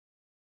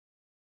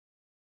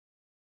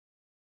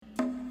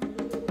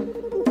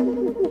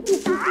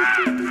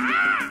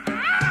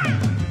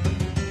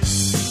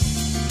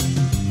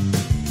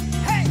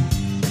Hey!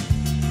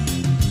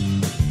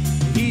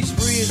 He's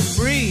free as a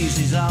breeze,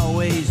 he's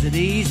always at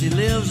ease. He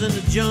lives in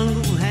the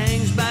jungle,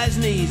 hangs by his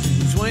knees,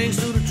 and swings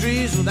through the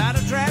trees without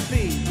a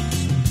trapeze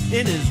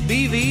in his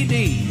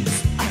BVDs.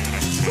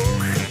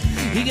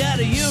 He got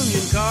a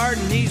union card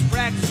and he's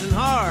practicing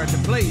hard to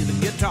play the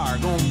guitar.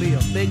 Gonna be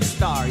a big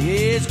star,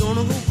 yeah, it's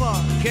gonna go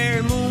far.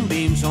 Carry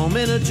moonbeams home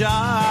in a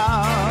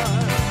jar.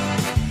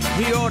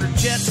 He ordered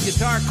Chet's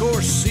guitar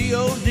course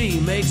COD,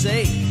 makes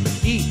A,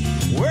 E,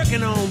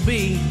 working on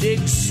B,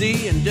 digs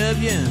C and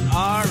W and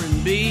R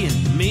and B,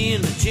 and me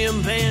and the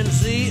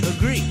chimpanzee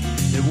agree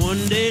that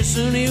one day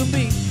soon he'll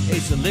be a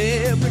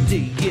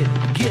celebrity. Get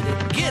it, get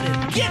it, get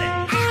it, get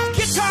it.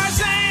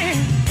 Gitarzan,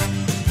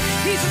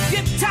 he's a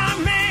guitar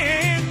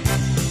man.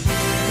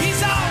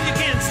 He's all you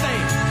can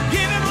stand.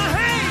 Give him a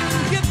hand,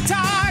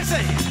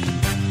 Gitarzan.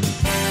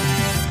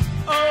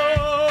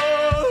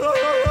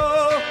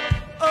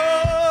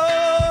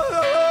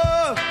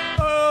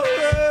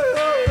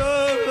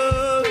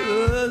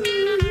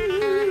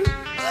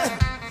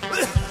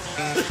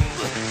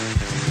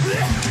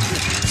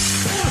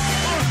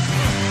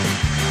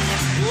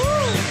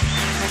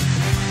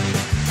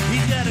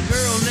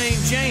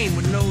 Jane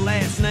with no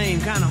last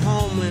name, kinda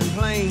homely and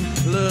plain.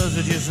 Loves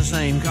her just the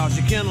same, cause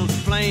she kindles a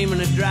flame and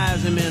it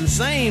drives him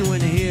insane when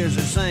he hears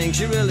her sing.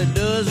 She really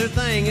does her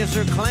thing, it's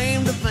her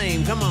claim to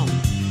fame. Come on,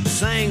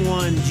 sing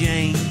one,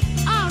 Jane.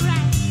 All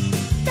right.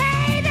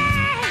 Baby,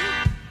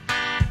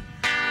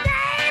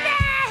 baby,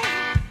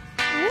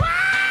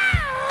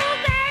 whoa,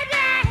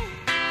 baby,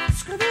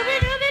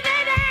 scooby-dooby,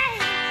 baby,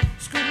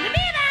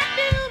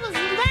 scooby-dooby-doo,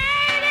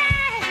 baby,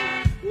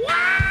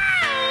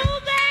 whoa,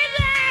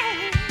 baby.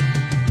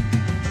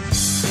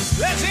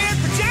 Let's hear it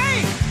for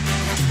Jane.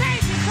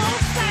 Thank you,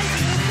 folks, thank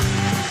you.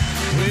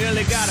 Well,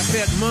 he got a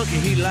pet monkey,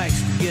 he likes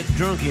to get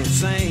drunky and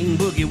sing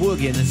boogie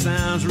woogie, and it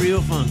sounds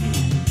real funky.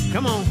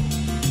 Come on,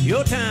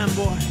 your time,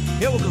 boy.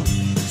 Here we go.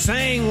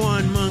 Sing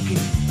one, monkey.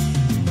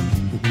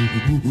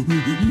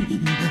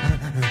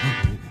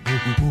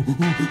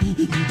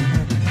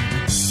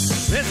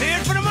 Let's hear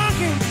it for the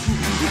monkey.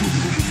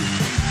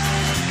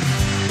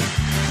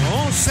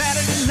 On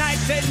Saturday night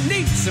they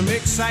need some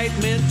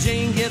excitement.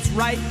 Jane gets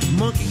right,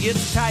 monkey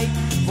gets tight.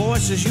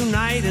 Voices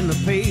unite in the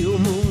pale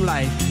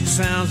moonlight.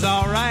 Sounds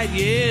alright,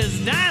 yeah, it's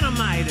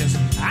dynamite. It's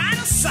out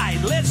of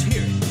sight. Let's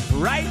hear it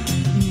right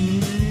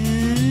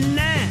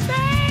now.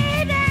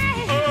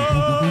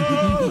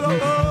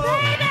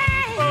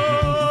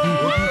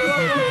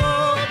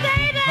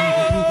 Baby,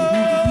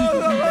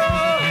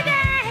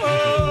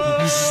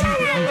 shut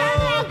up,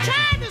 baby, I'm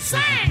trying to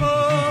sing.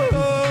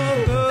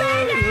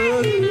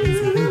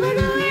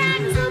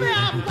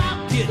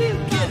 Get it,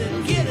 get it,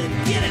 get it,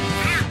 get it.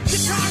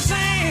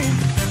 Gitarzan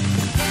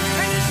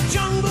and his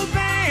jungle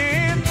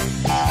band,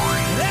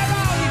 they're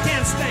all you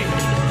can stand.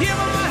 Give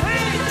them a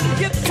hand,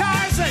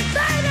 Gitarzan.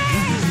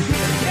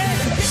 Yeah,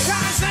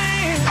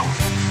 Gitarzan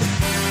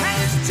and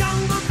his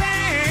jungle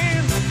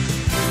band,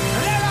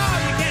 they're all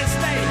you can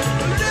stand.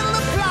 A little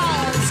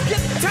applause,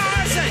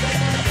 Gitarzan.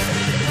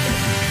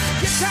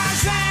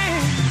 Gitarzan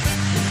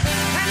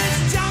and his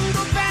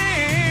jungle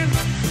band,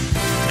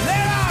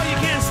 they're all you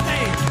can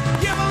stand.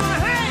 Give them a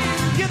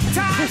hand,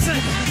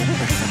 Gitarzan.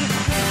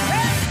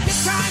 Hey,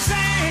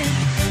 Gitarzan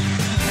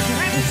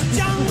and his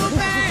jungle